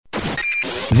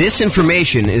This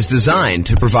information is designed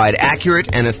to provide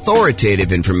accurate and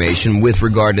authoritative information with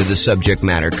regard to the subject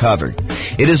matter covered.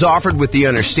 It is offered with the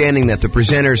understanding that the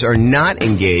presenters are not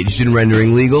engaged in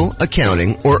rendering legal,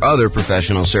 accounting, or other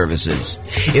professional services.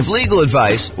 If legal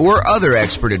advice or other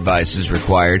expert advice is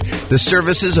required, the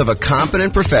services of a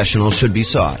competent professional should be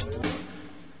sought.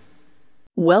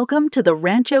 Welcome to the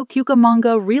Rancho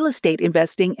Cucamonga Real Estate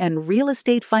Investing and Real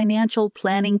Estate Financial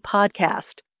Planning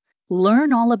Podcast.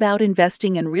 Learn all about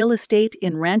investing in real estate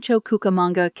in Rancho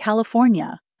Cucamonga,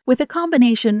 California, with a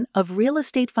combination of real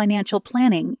estate financial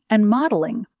planning and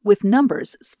modeling with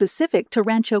numbers specific to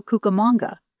Rancho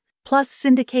Cucamonga, plus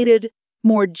syndicated,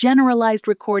 more generalized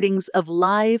recordings of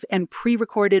live and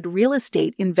pre-recorded real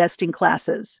estate investing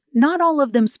classes, not all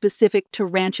of them specific to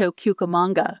Rancho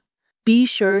Cucamonga. Be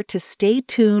sure to stay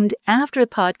tuned after the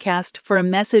podcast for a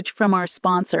message from our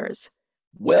sponsors.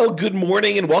 Well, good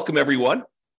morning and welcome, everyone.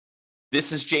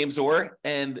 This is James Orr,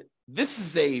 and this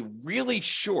is a really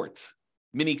short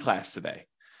mini class today.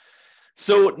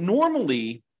 So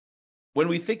normally, when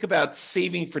we think about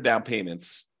saving for down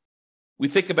payments, we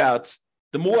think about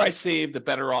the more I save, the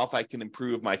better off I can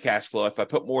improve my cash flow. If I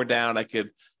put more down, I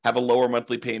could have a lower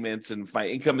monthly payment, and if my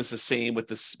income is the same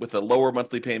with a lower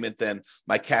monthly payment, then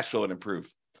my cash flow would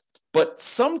improve. But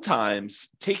sometimes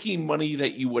taking money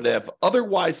that you would have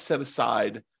otherwise set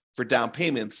aside for down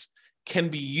payments can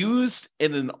be used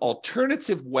in an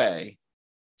alternative way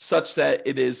such that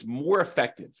it is more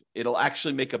effective. It'll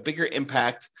actually make a bigger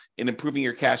impact in improving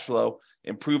your cash flow,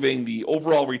 improving the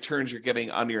overall returns you're getting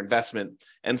on your investment.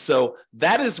 And so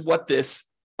that is what this,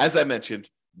 as I mentioned,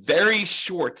 very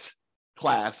short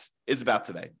class is about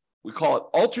today. We call it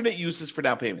alternate uses for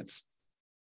down payments.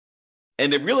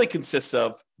 And it really consists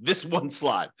of this one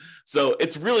slide. So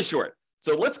it's really short.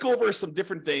 So let's go over some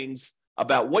different things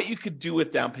about what you could do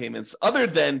with down payments other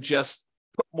than just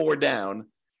put more down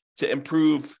to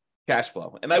improve cash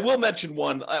flow. And I will mention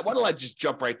one. Why don't I just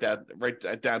jump right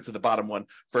down to the bottom one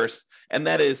first? And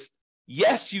that is,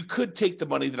 yes, you could take the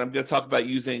money that I'm going to talk about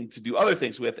using to do other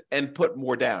things with and put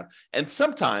more down. And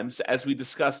sometimes, as we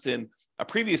discussed in a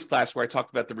previous class where I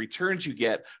talked about the returns you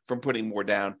get from putting more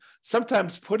down,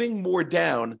 sometimes putting more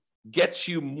down gets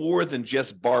you more than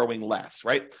just borrowing less,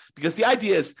 right? Because the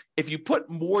idea is if you put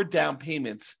more down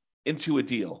payment into a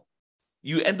deal,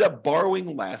 you end up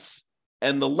borrowing less,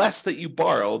 and the less that you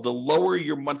borrow, the lower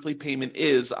your monthly payment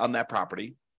is on that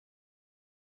property.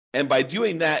 And by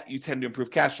doing that, you tend to improve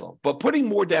cash flow. But putting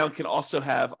more down can also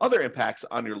have other impacts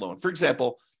on your loan. For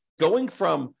example, going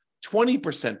from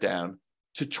 20% down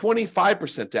to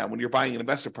 25% down when you're buying an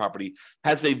investment property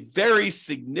has a very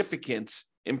significant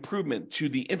improvement to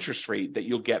the interest rate that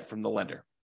you'll get from the lender.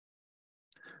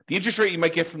 The interest rate you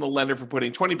might get from the lender for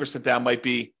putting 20% down might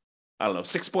be,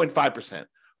 6.5%.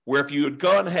 Where if you had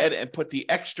gone ahead and put the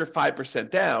extra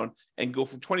 5% down and go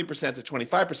from 20% to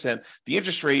 25%, the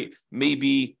interest rate may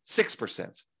be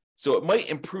 6%. So it might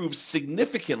improve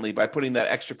significantly by putting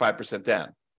that extra 5%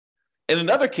 down. And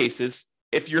in other cases,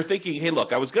 if you're thinking, hey,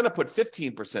 look, I was going to put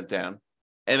 15% down,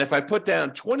 and if I put down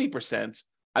 20%,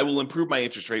 I will improve my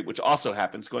interest rate, which also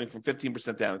happens. Going from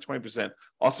 15% down to 20%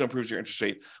 also improves your interest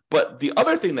rate. But the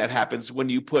other thing that happens when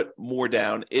you put more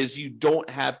down is you don't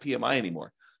have PMI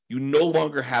anymore. You no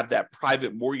longer have that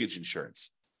private mortgage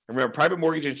insurance. And remember, private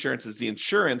mortgage insurance is the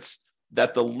insurance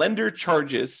that the lender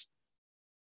charges,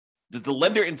 that the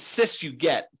lender insists you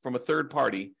get from a third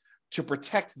party to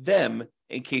protect them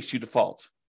in case you default.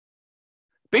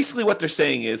 Basically, what they're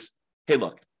saying is, hey,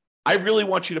 look, I really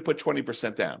want you to put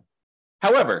 20% down.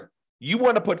 However, you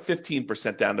want to put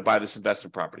 15% down to buy this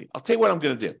investment property. I'll tell you what I'm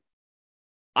going to do.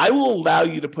 I will allow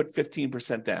you to put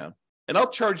 15% down, and I'll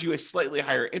charge you a slightly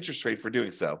higher interest rate for doing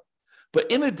so.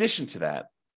 But in addition to that,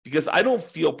 because I don't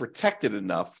feel protected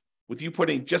enough with you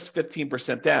putting just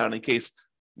 15% down in case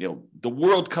the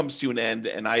world comes to an end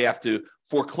and I have to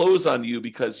foreclose on you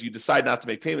because you decide not to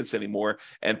make payments anymore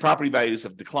and property values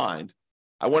have declined,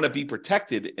 I want to be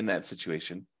protected in that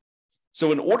situation.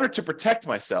 So in order to protect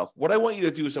myself, what I want you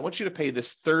to do is I want you to pay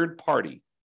this third party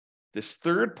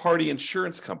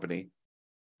insurance company.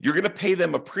 You're going to pay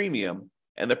them a premium,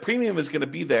 and the premium is going to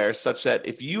be there such that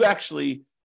if you actually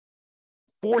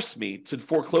force me to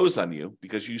foreclose on you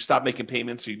because you stop making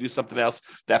payments or you do something else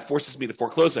that forces me to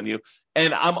foreclose on you,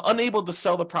 and I'm unable to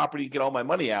sell the property and get all my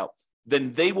money out,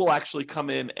 then they will actually come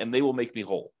in and they will make me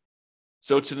whole.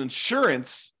 So it's an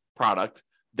insurance product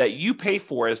that you pay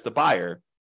for as the buyer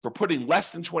for putting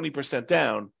less than 20%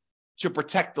 down to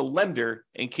protect the lender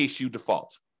in case you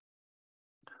default.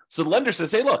 So the lender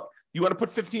says, hey, look, You want to put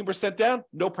 15% down?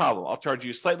 No problem. I'll charge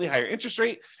you a slightly higher interest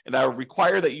rate, and I will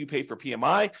require that you pay for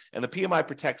PMI, and the PMI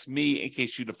protects me in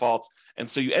case you default. And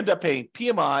so you end up paying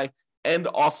PMI and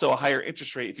also a higher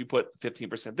interest rate if you put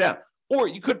 15% down. Or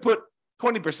you could put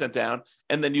 20% down,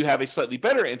 and then you have a slightly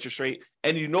better interest rate,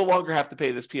 and you no longer have to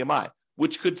pay this PMI,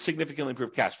 which could significantly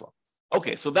improve cash flow.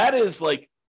 Okay, so that is like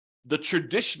the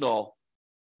traditional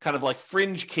kind of like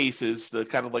fringe cases, the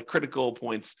kind of like critical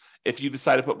points if you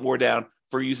decide to put more down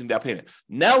for using down payment.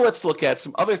 Now let's look at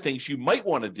some other things you might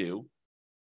want to do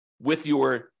with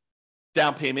your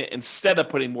down payment instead of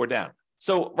putting more down.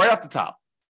 So right off the top,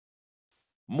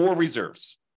 more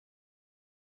reserves.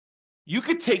 You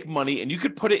could take money and you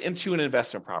could put it into an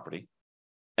investment property.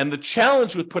 And the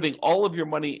challenge with putting all of your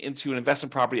money into an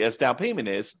investment property as down payment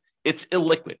is it's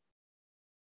illiquid.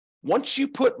 Once you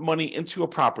put money into a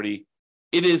property,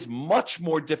 it is much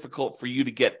more difficult for you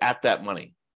to get at that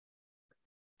money.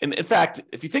 And in fact,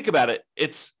 if you think about it,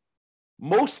 it's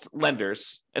most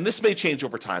lenders, and this may change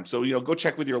over time. So, go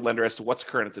check with your lender as to what's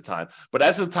current at the time. But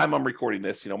as of the time I'm recording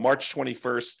this, March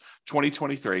 21st,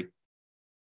 2023,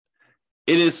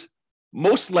 it is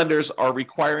most lenders are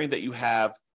requiring that you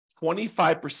have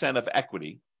 25% of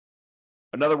equity.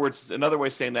 In other words, another way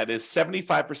of saying that is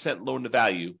 75% loan to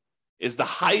value is the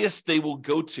highest they will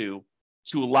go to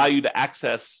allow you to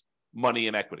access money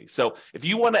and equity. So if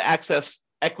you want to access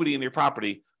equity in your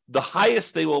property, the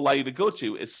highest they will allow you to go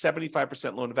to is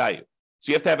 75% loan to value.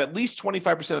 So you have to have at least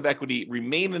 25% of equity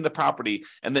remain in the property,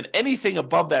 and then anything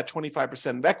above that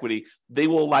 25% of equity, they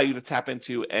will allow you to tap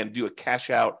into and do a cash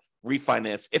out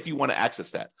refinance if you want to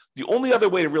access that. The only other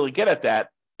way to really get at that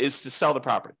is to sell the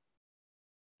property.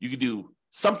 You could do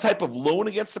some type of loan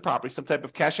against the property, some type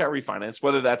of cash out refinance,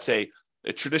 whether that's a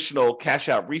traditional cash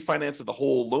out refinance of the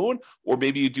whole loan, or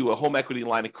maybe you do a home equity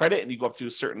line of credit and you go up to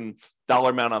a certain dollar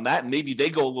amount on that, and maybe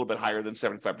they go a little bit higher than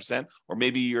 75%, or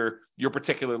maybe your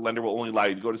particular lender will only allow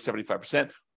you to go to 75%,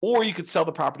 or you could sell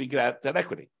the property, get at that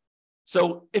equity.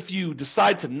 So if you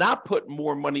decide to not put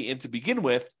more money in to begin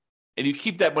with, and you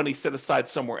keep that money set aside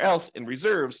somewhere else in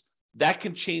reserves, that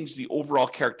can change the overall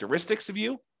characteristics of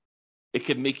you. It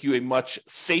can make you a much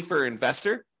safer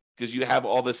investor because you have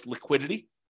all this liquidity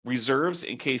reserves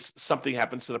in case something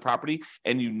happens to the property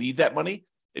and you need that money.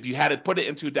 If you had to put it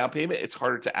into a down payment, it's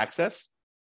harder to access.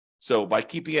 So by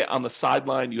keeping it on the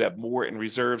sideline, you have more in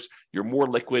reserves, you're more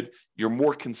liquid, you're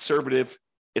more conservative,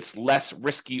 it's less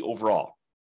risky overall.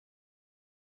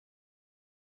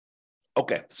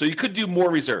 Okay, so you could do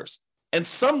more reserves. And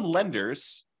some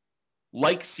lenders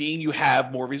like seeing you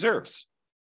have more reserves.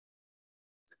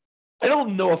 I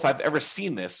don't know if I've ever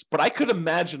seen this, but I could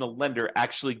imagine a lender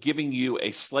actually giving you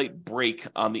a slight break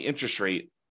on the interest rate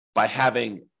by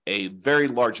having a very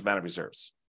large amount of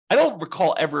reserves. I don't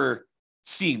recall ever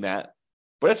seeing that,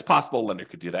 but it's possible a lender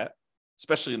could do that,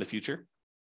 especially in the future,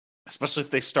 especially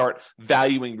if they start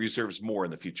valuing reserves more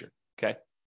in the future, okay?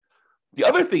 The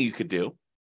other thing you could do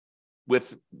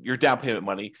with your down payment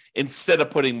money, instead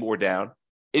of putting more down,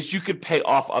 is you could pay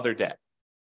off other debt.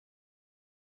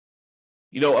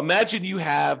 Imagine you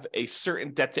have a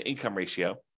certain debt to income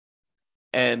ratio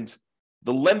and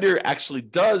the lender actually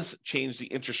does change the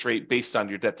interest rate based on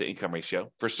your debt to income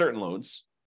ratio for certain loans.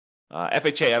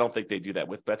 FHA, I don't think they do that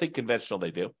with, but I think conventional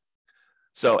they do.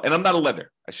 So, and I'm not a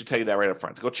lender. I should tell you that right up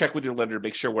front. Go check with your lender to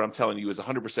make sure what I'm telling you is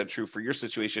 100% true for your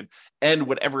situation and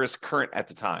whatever is current at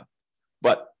the time.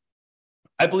 But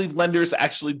I believe lenders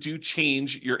actually do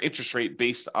change your interest rate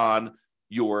based on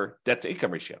your debt to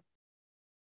income ratio.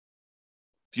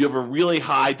 If you have a really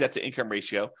high debt to income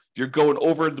ratio, if you're going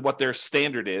over what their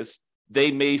standard is,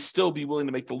 they may still be willing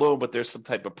to make the loan, but there's some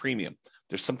type of premium.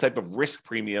 There's some type of risk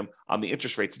premium on the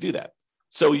interest rate to do that.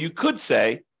 So you could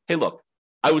say, hey, look,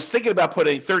 I was thinking about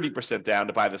putting 30% down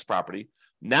to buy this property.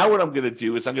 Now what I'm going to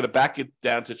do is I'm going to back it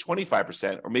down to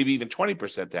 25% or maybe even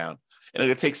 20% down. And I'm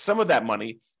going to take some of that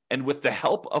money and with the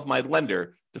help of my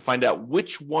lender to find out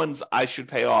which ones I should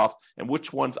pay off and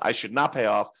which ones I should not pay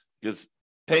off, because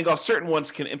paying off certain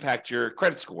ones can impact your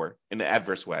credit score in an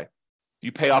adverse way.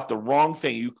 You pay off the wrong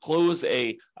thing. You close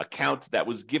a account that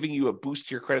was giving you a boost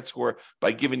to your credit score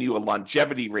by giving you a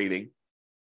longevity rating.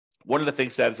 One of the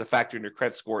things that is a factor in your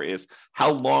credit score is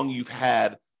how long you've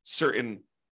had certain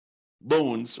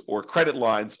loans or credit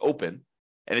lines open.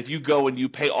 And if you go and you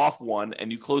pay off one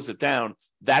and you close it down,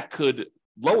 that could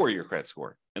lower your credit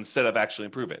score instead of actually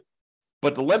improve it.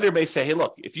 But the lender may say, hey,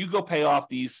 look, if you go pay off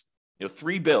these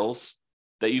 3 bills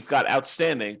that you've got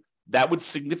outstanding, that would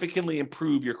significantly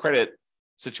improve your credit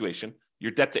situation,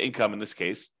 your debt to income in this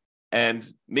case. and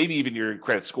maybe even your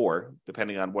credit score,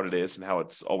 depending on what it is and how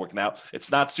it's all working out.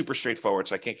 It's not super straightforward,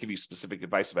 so I can't give you specific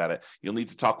advice about it. You'll need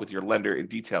to talk with your lender in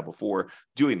detail before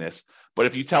doing this. But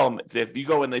if you tell them, if you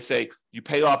go and they say, you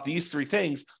pay off these 3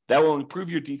 things, that will improve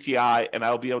your DTI and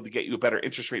I'll be able to get you a better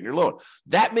interest rate in your loan.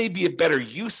 That may be a better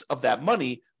use of that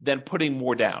money than putting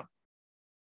more down.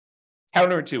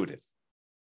 Counterintuitive.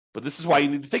 But this is why you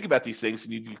need to think about these things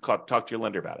and you need to talk to your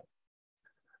lender about it.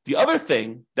 The other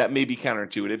thing that may be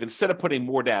counterintuitive, instead of putting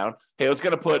more down, hey, I was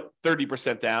going to put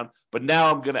 30% down, but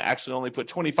now I'm going to actually only put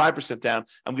 25% down.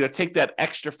 I'm going to take that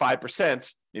extra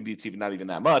 5%, maybe it's even not even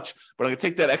that much, but I'm going to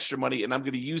take that extra money and I'm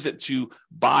going to use it to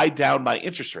buy down my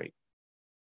interest rate.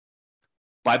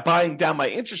 By buying down my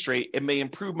interest rate, it may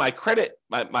improve my credit,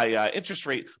 my interest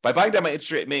rate. By buying down my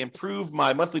interest rate, it may improve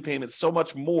my monthly payments so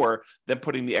much more than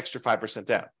putting the extra 5%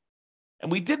 down.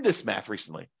 And we did this math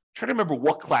recently. I'm trying to remember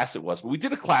what class it was, but we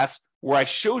did a class where I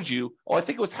showed you, I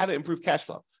think it was how to improve cash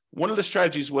flow. One of the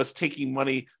strategies was taking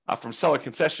money from seller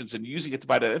concessions and using it to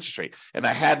buy down interest rate. And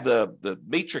I had the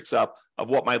matrix up of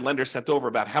what my lender sent over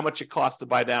about how much it costs to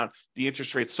buy down the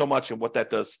interest rate so much and what that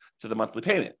does to the monthly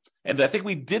payment. And I think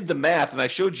we did the math and I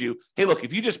showed you, hey, look,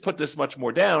 if you just put this much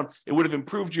more down, it would have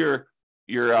improved your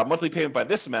monthly payment by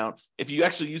this amount. If you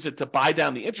actually use it to buy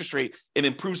down the interest rate, it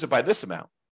improves it by this amount.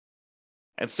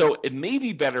 And so it may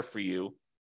be better for you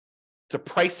to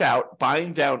price out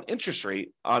buying down interest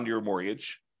rate on your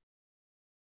mortgage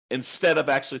instead of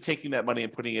actually taking that money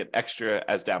and putting it extra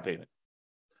as down payment.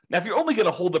 Now, if you're only going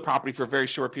to hold the property for a very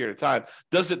short period of time,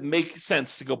 does it make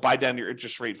sense to go buy down your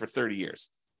interest rate for 30 years?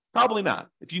 Probably not.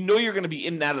 If you know you're going to be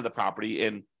in and out of the property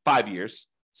in 5 years,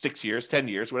 6 years, 10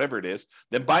 years, whatever it is,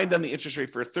 then buying down the interest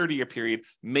rate for a 30-year period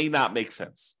may not make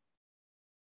sense.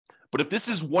 But if this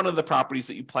is one of the properties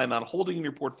that you plan on holding in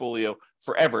your portfolio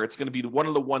forever, it's going to be one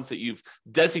of the ones that you've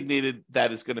designated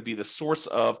that is going to be the source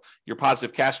of your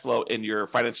positive cash flow in your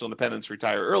financial independence,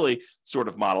 retire early sort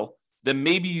of model, then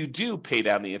maybe you do pay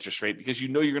down the interest rate because you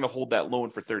know you're going to hold that loan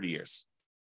for 30 years.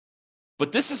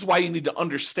 But this is why you need to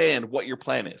understand what your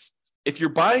plan is. If you're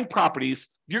buying properties,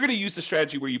 you're going to use the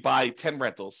strategy where you buy 10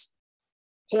 rentals,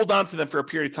 hold on to them for a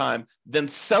period of time, then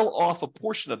sell off a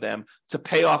portion of them to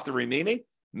pay off the remaining.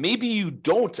 Maybe you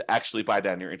don't actually buy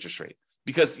down your interest rate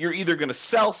because you're either going to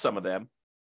sell some of them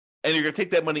and you're going to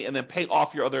take that money and then pay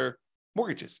off your other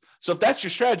mortgages. So if that's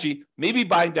your strategy, maybe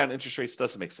buying down interest rates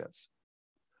doesn't make sense.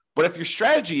 But if your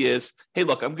strategy is, hey,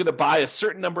 look, I'm going to buy a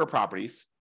certain number of properties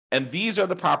and these are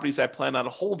the properties I plan on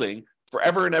holding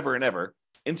forever and ever and ever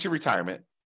into retirement,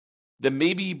 then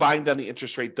maybe buying down the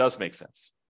interest rate does make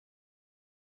sense.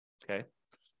 Okay.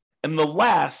 And the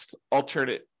last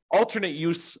alternate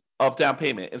use of down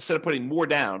payment, instead of putting more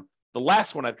down, the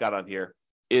last one I've got on here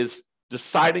is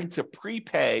deciding to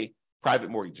prepay private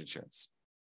mortgage insurance.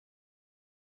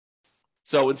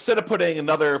 So instead of putting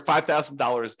another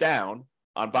 $5,000 down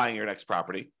on buying your next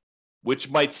property, which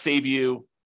might save you,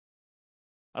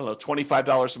 I don't know,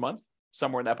 $25 a month,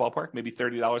 somewhere in that ballpark, maybe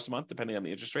 $30 a month, depending on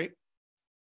the interest rate,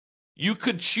 you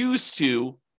could choose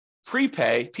to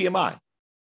prepay PMI.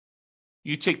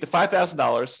 You take the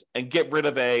 $5,000 and get rid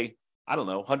of a, I don't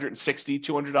know, $160,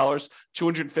 $200,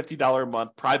 $250 a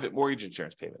month private mortgage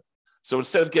insurance payment. So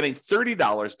instead of getting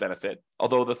 $30 benefit,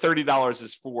 although the $30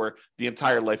 is for the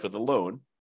entire life of the loan,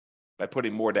 by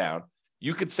putting more down,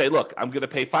 you could say, look, I'm going to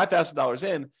pay $5,000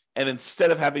 in, and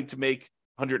instead of having to make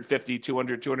 $150,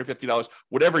 $200, $250,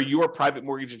 whatever your private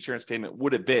mortgage insurance payment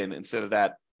would have been, instead of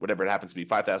that, whatever it happens to be,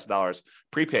 $5,000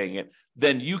 prepaying it,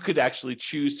 then you could actually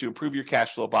choose to improve your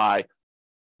cash flow by,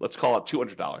 let's call it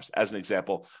 $200 as an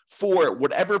example, for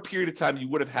whatever period of time you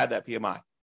would have had that PMI.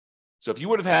 So if you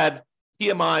would have had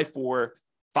PMI for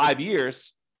 5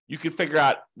 years, you could figure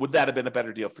out, would that have been a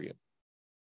better deal for you?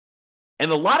 In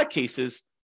a lot of cases,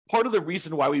 part of the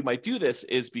reason why we might do this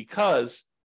is because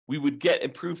we would get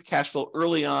improved cash flow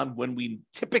early on when we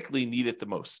typically need it the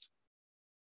most.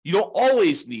 You don't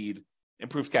always need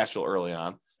improved cash flow early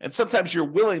on. And sometimes you're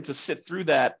willing to sit through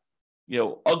that,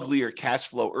 uglier cash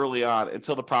flow early on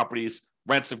until the property's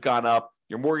rents have gone up.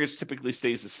 Your mortgage typically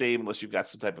stays the same unless you've got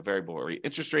some type of variable rate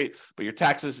interest rate, but your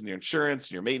taxes and your insurance,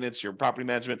 and your maintenance, your property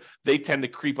management, they tend to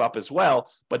creep up as well,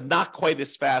 but not quite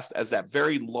as fast as that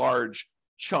very large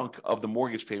chunk of the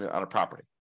mortgage payment on a property.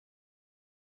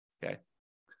 Okay.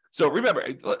 So remember,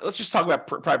 let's just talk about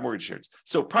private mortgage insurance.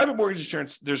 So private mortgage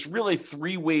insurance, there's really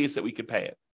 3 ways that we can pay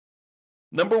it.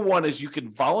 Number one is you can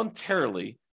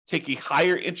voluntarily take a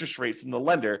higher interest rate from the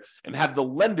lender and have the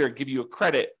lender give you a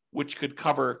credit which could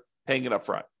cover paying it up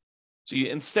front. So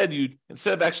instead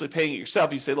of actually paying it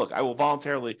yourself, you say, look, I will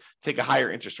voluntarily take a higher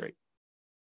interest rate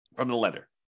from the lender.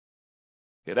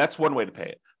 Okay, that's one way to pay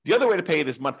it. The other way to pay it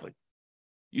is monthly.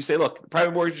 You say, look,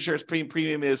 private mortgage insurance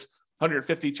premium is $150,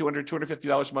 $200,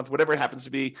 $250 a month, whatever it happens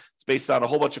to be. It's based on a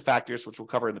whole bunch of factors, which we'll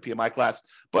cover in the PMI class.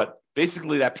 But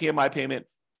basically that PMI payment,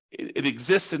 it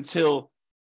exists until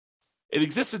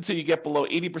you get below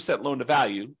 80% loan to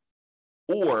value,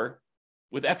 or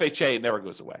with FHA, it never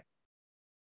goes away.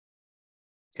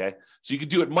 Okay. So you can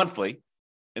do it monthly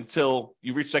until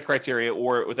you reach that criteria,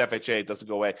 or with FHA, it doesn't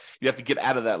go away. You have to get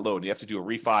out of that loan. You have to do a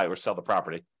refi or sell the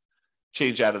property,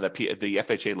 change out of the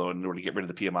FHA loan in order to get rid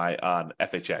of the PMI on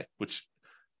FHA, which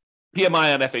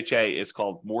PMI on FHA is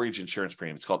called mortgage insurance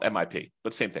premium. It's called MIP,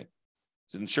 but same thing.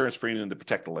 It's an insurance premium to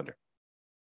protect the lender.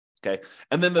 Okay.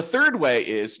 And then the third way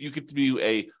is you could do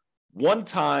a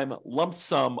one-time lump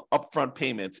sum upfront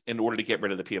payment in order to get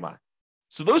rid of the PMI.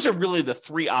 So those are really the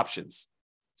three options.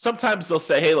 Sometimes they'll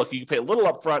say, hey, look, you can pay a little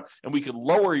upfront and we could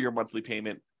lower your monthly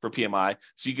payment for PMI.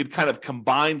 So you could kind of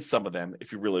combine some of them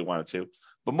if you really wanted to.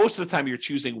 But most of the time you're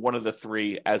choosing one of the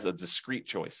three as a discrete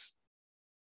choice.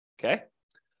 Okay.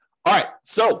 All right.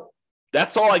 So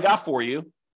that's all I got for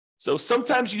you. So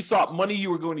sometimes you thought money you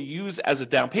were going to use as a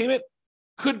down payment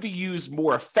could be used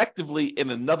more effectively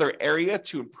in another area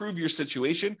to improve your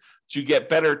situation, to get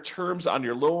better terms on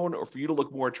your loan, or for you to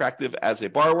look more attractive as a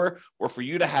borrower, or for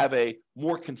you to have a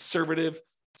more conservative,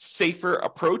 safer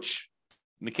approach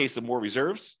in the case of more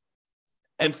reserves.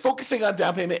 And focusing on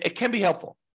down payment, it can be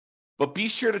helpful, but be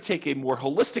sure to take a more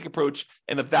holistic approach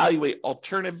and evaluate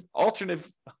alternate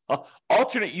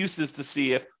uses to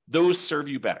see if those serve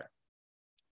you better.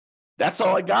 That's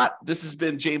all I got. This has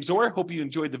been James Orr. Hope you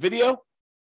enjoyed the video.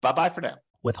 Bye-bye for now.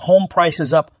 With home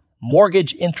prices up,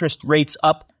 mortgage interest rates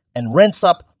up, and rents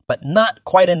up, but not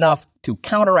quite enough to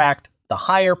counteract the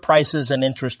higher prices and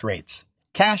interest rates.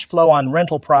 Cash flow on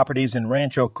rental properties in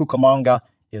Rancho Cucamonga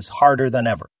is harder than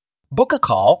ever. Book a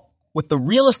call with the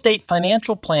Real Estate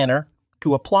Financial Planner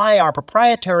to apply our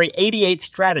proprietary 88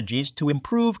 strategies to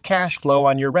improve cash flow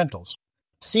on your rentals.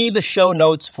 See the show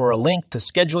notes for a link to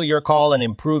schedule your call and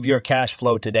improve your cash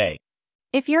flow today.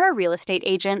 If you're a real estate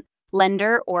agent,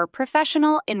 lender, or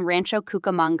professional in Rancho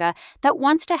Cucamonga that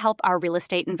wants to help our real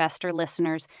estate investor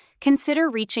listeners, consider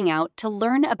reaching out to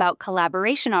learn about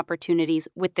collaboration opportunities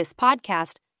with this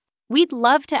podcast. We'd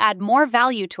love to add more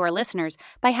value to our listeners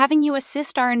by having you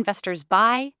assist our investors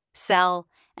buy, sell,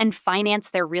 and finance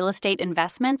their real estate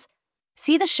investments.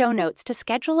 See the show notes to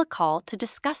schedule a call to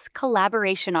discuss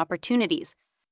collaboration opportunities.